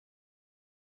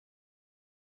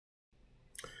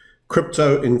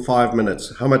Crypto in 5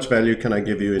 minutes. How much value can I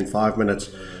give you in 5 minutes?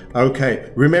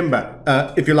 Okay, remember,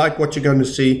 if you like what you're going to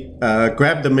see,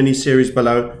 grab the mini series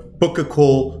below, book a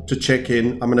call to check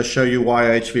in. I'm going to show you why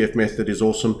HVF method is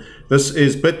awesome. This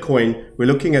is Bitcoin. We're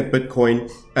looking at Bitcoin,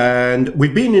 and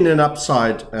we've been in an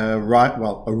upside, a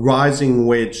rising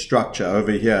wedge structure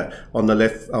over here on the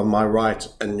left, on my right,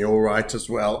 and your right as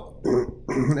well.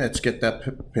 Let's get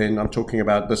that pen. I'm talking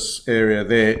about this area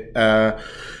there.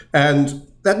 And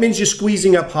that means you're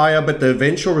squeezing up higher, but the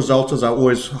eventual result, as I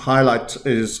always highlight,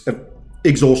 is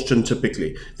exhaustion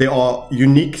typically. There are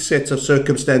unique sets of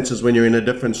circumstances when you're in a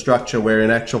different structure where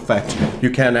in actual fact you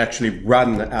can actually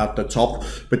run out the top,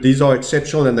 but these are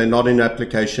exceptional and they're not in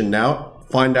application now.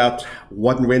 Find out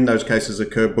what and when those cases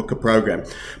occur, book a program.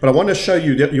 But I want to show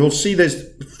you that you'll see there's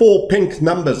 4 pink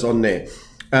numbers on there.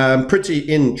 Pretty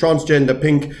in transgender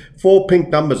pink, 4 pink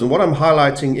numbers, and what I'm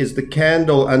highlighting is the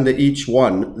candle under each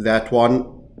one. That one,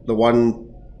 the one,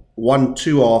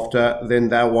 2 after, then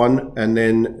that one, and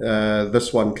then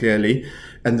this one clearly,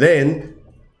 and then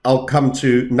I'll come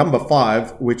to number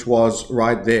 5, which was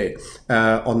right there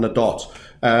on the dot.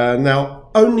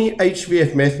 Now, only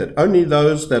HVF method, only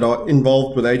those that are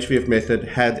involved with HVF method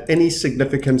had any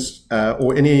significance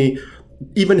or any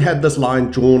even had this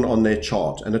line drawn on their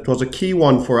chart, and it was a key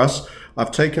one for us. I've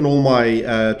taken all my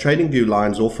TradingView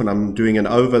lines off and I'm doing an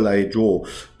overlay draw,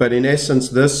 but in essence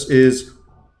this is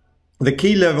the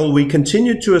key level. We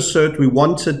continued to assert we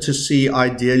wanted to see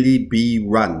ideally be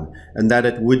run, and that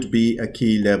it would be a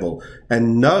key level.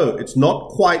 And no, it's not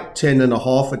quite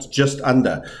 10.5, it's just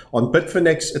under. On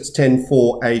Bitfinex it's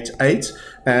 10.488,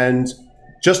 and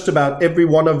just about every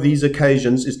one of these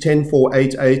occasions is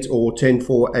 10.488 or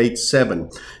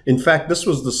 10.487. In fact, this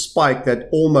was the spike that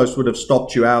almost would have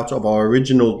stopped you out of our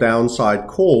original downside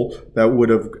call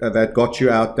that got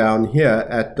you out down here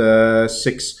at the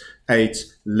 6.8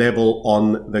 level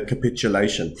on the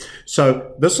capitulation.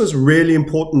 So this is really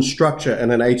important structure in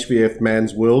an HVF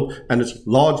man's world, and it's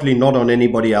largely not on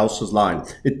anybody else's line.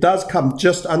 It does come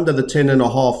just under the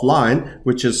 10.5 line,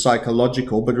 which is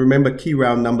psychological, but remember key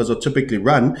round numbers are typically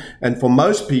run, and for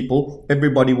most people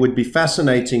everybody would be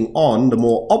fascinating on the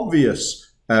more obvious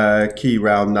key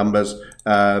round numbers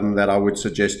that I would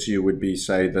suggest to you would be,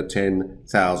 say, the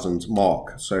 10,000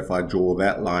 mark. So if I draw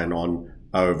that line on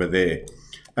over there.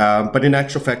 But in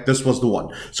actual fact, this was the one.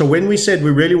 So when we said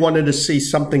we really wanted to see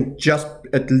something just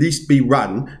at least be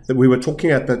run, that we were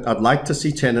talking at that, I'd like to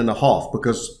see 10.5,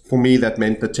 because for me that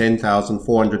meant the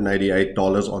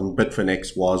 $10,488 on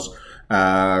Bitfinex was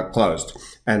closed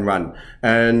and run.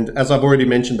 And as I've already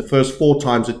mentioned, the first 4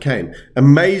 times it came.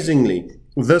 Amazingly,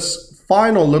 this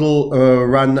final little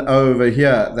run over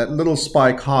here, that little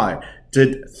spike high,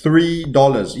 did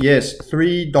 $3, yes,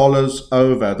 $3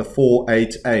 over the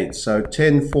 488. So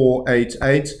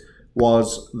 10.488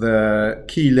 was the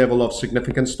key level of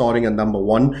significance starting at number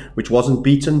 1, which wasn't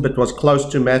beaten but was close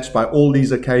to matched by all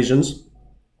these occasions.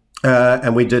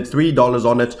 And we did $3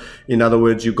 on it. In other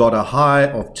words, you got a high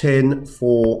of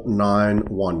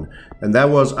 10.491, and that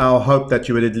was our hope, that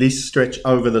you would at least stretch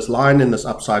over this line in this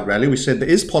upside rally. We said there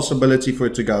is possibility for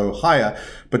it to go higher,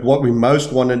 but what we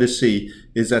most wanted to see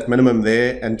is that minimum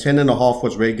there, and 10.5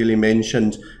 was regularly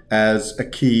mentioned as a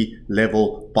key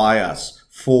level by us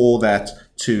for that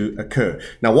to occur.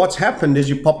 Now what's happened is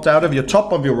you popped out of your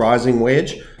top of your rising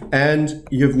wedge and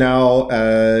you've now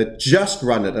just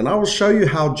run it, and I will show you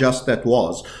how just that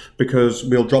was, because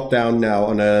we'll drop down now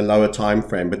on a lower time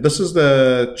frame. But this is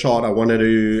the chart I wanted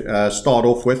to start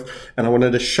off with, and I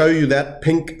wanted to show you that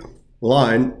pink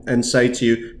line and say to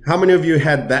you, how many of you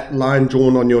had that line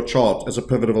drawn on your chart as a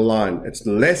pivotal line? It's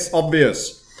less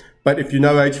obvious. But if you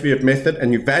know HVF method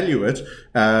and you value it,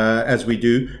 as we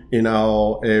do in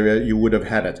our area, you would have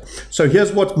had it. So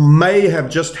here's what may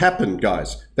have just happened,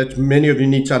 guys, that many of you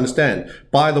need to understand.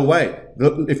 By the way,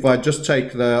 if I just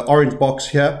take the orange box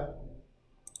here,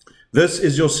 this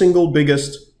is your single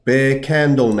biggest bear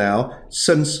candle now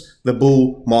since the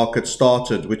bull market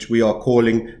started, which we are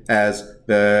calling as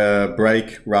the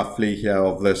break roughly here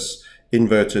of this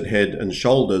inverted head and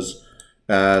shoulders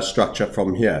structure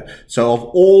from here. So of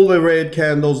all the red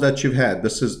candles that you've had,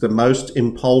 this is the most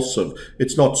impulsive.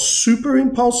 It's not super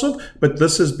impulsive, but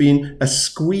this has been a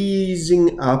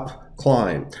squeezing up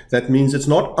climb. That means it's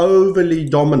not overly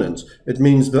dominant. It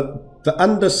means that the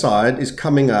underside is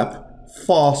coming up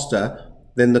faster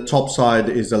than the top side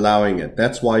is allowing it.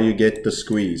 That's why you get the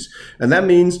squeeze. And that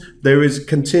means there is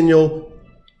continual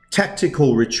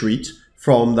tactical retreat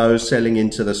from those selling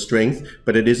into the strength,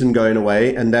 but it isn't going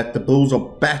away, and that the bulls are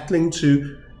battling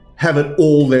to have it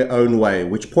all their own way,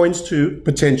 which points to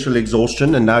potential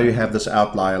exhaustion, and now you have this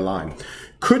outlier line.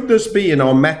 Could this be, in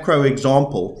our macro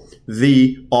example,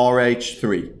 the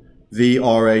RH3? The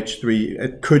RH3,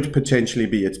 it could potentially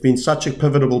be. It's been such a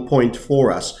pivotal point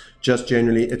for us. Just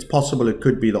generally, it's possible it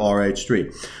could be the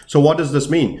RH3. So what does this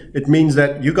mean? It means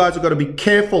that you guys have got to be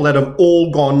careful that have all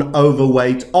gone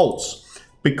overweight alts.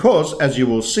 Because, as you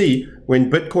will see, when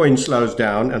Bitcoin slows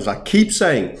down, as I keep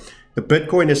saying, the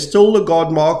Bitcoin is still the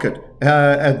god market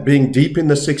at being deep in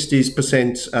the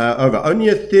 60% over. Only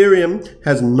Ethereum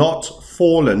has not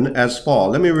fallen as far.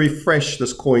 Let me refresh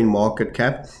this coin market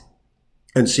cap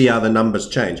and see how the numbers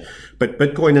change. But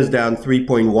Bitcoin is down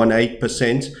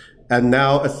 3.18%, and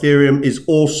now Ethereum is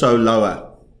also lower.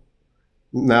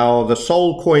 Now the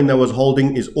Sol coin that was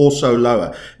holding is also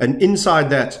lower. And inside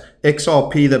that,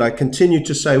 XRP that I continue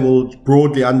to say will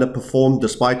broadly underperform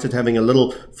despite it having a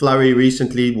little flurry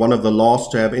recently, one of the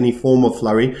last to have any form of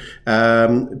flurry.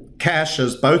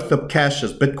 Caches, both the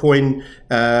caches, Bitcoin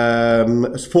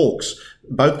forks,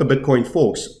 both the Bitcoin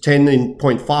forks,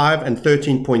 10.5 and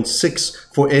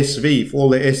 13.6 for SV, for all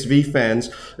the SV fans.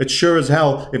 It's sure as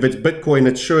hell, if it's Bitcoin,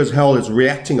 it sure as hell is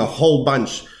reacting a whole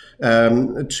bunch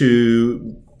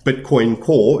to Bitcoin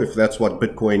Core, if that's what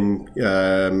Bitcoin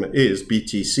is,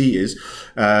 BTC is.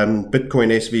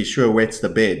 Bitcoin SV sure wets the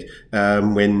bed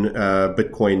when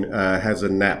Bitcoin has a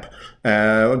nap.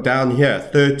 Down here,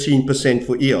 13%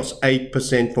 for EOS,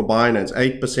 8% for Binance,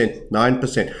 8%,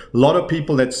 9%. A lot of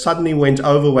people that suddenly went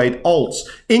overweight alts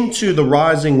into the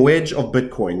rising wedge of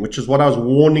Bitcoin, which is what I was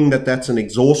warning, that that's an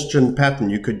exhaustion pattern.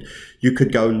 You could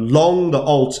go long the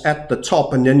alts at the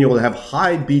top, and then you will have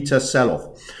high beta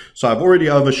sell-off. So I've already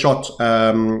overshot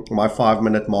my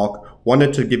 5-minute mark.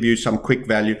 Wanted to give you some quick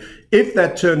value. If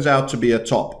that turns out to be a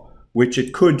top, which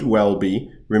it could well be,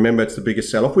 remember it's the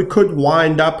biggest sell-off, we could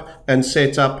wind up and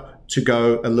set up to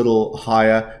go a little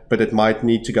higher, but it might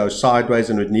need to go sideways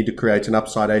and would need to create an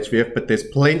upside HVF, but there's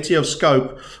plenty of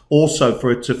scope also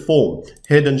for it to form.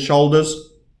 Head and shoulders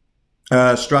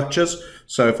structures.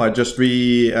 So if I just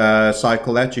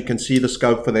recycle that, you can see the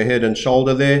scope for the head and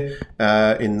shoulder there,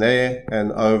 in there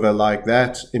and over like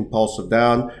that, impulsive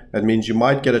down. That means you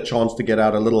might get a chance to get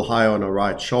out a little higher on a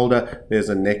right shoulder. There's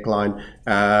a neckline.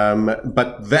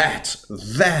 But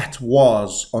that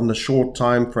was on the short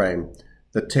time frame.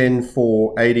 The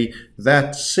 10-4-80,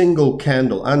 that single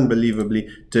candle unbelievably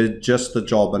did just the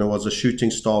job, and it was a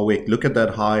shooting star wick. Look at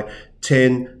that high,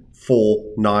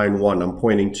 10-4-9-1. I'm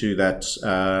pointing to that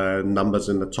numbers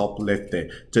in the top left there.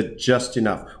 Did just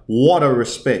enough. What a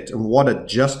respect, and what a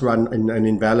just run and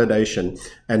invalidation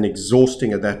and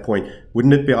exhausting at that point.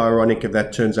 Wouldn't it be ironic if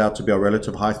that turns out to be a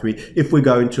relative high 3? If we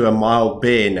go into a mild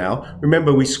bear now,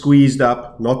 remember we squeezed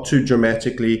up, not too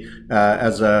dramatically,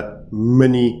 as a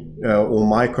mini or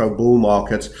micro bull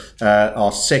market,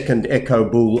 our second echo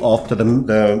bull after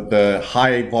the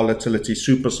high volatility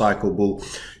super cycle bull.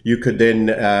 You could then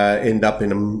end up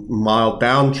in a mild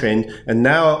downtrend, and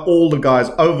now all the guys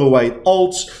overweight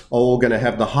alts are all going to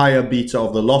have the higher beta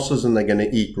of the losses, and they're going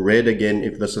to eat red again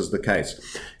if this is the case.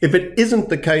 If it isn't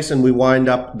the case and we wind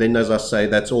up, then as I say,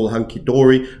 that's all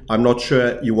hunky-dory. I'm not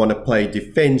sure you want to play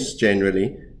defense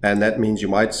generally, and that means you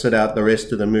might sit out the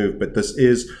rest of the move, but this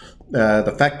is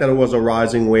the fact that it was a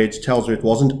rising wedge tells me it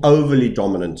wasn't overly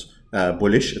dominant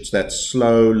bullish. It's that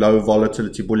slow, low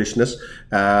volatility bullishness,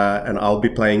 and I'll be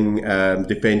playing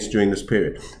defense during this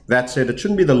period. That said, it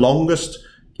shouldn't be the longest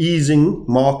easing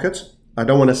market. I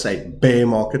don't want to say bear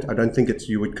market. I don't think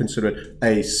you would consider it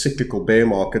a cyclical bear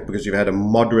market, because you've had a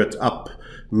moderate up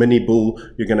mini bull.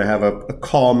 You're going to have a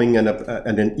calming and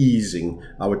an easing,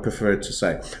 I would prefer to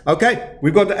say. Okay,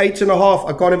 we've got the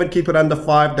 8.5. I can't even keep it under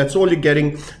 5. That's all you're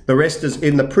getting. The rest is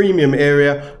in the premium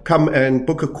area. Come and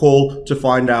book a call to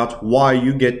find out why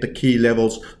you get the key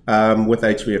levels with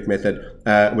HVF method.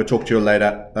 We'll talk to you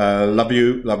later. Love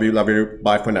you.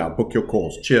 Bye for now. Book your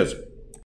calls. Cheers.